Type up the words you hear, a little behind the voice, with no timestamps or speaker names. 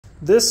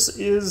This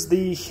is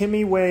the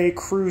Hemiway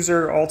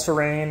Cruiser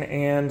all-terrain,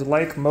 and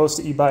like most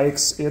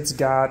e-bikes, it's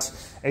got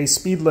a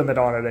speed limit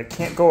on it. It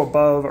can't go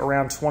above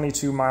around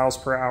 22 miles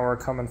per hour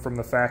coming from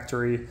the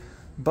factory,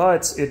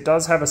 but it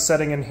does have a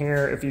setting in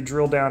here. If you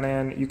drill down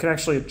in, you can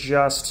actually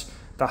adjust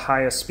the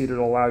highest speed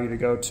it'll allow you to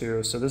go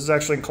to. So this is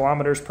actually in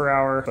kilometers per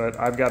hour, but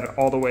I've got it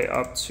all the way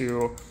up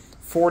to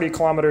 40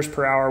 kilometers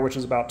per hour, which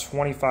is about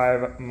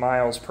 25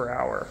 miles per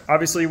hour.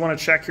 Obviously, you want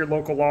to check your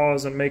local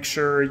laws and make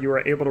sure you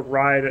are able to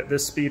ride at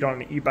this speed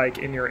on an e-bike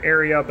in your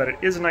area, but it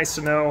is nice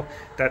to know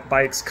that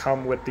bikes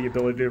come with the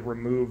ability to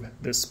remove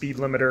the speed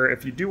limiter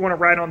if you do want to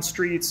ride on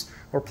streets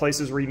or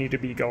places where you need to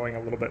be going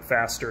a little bit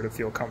faster to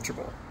feel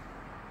comfortable.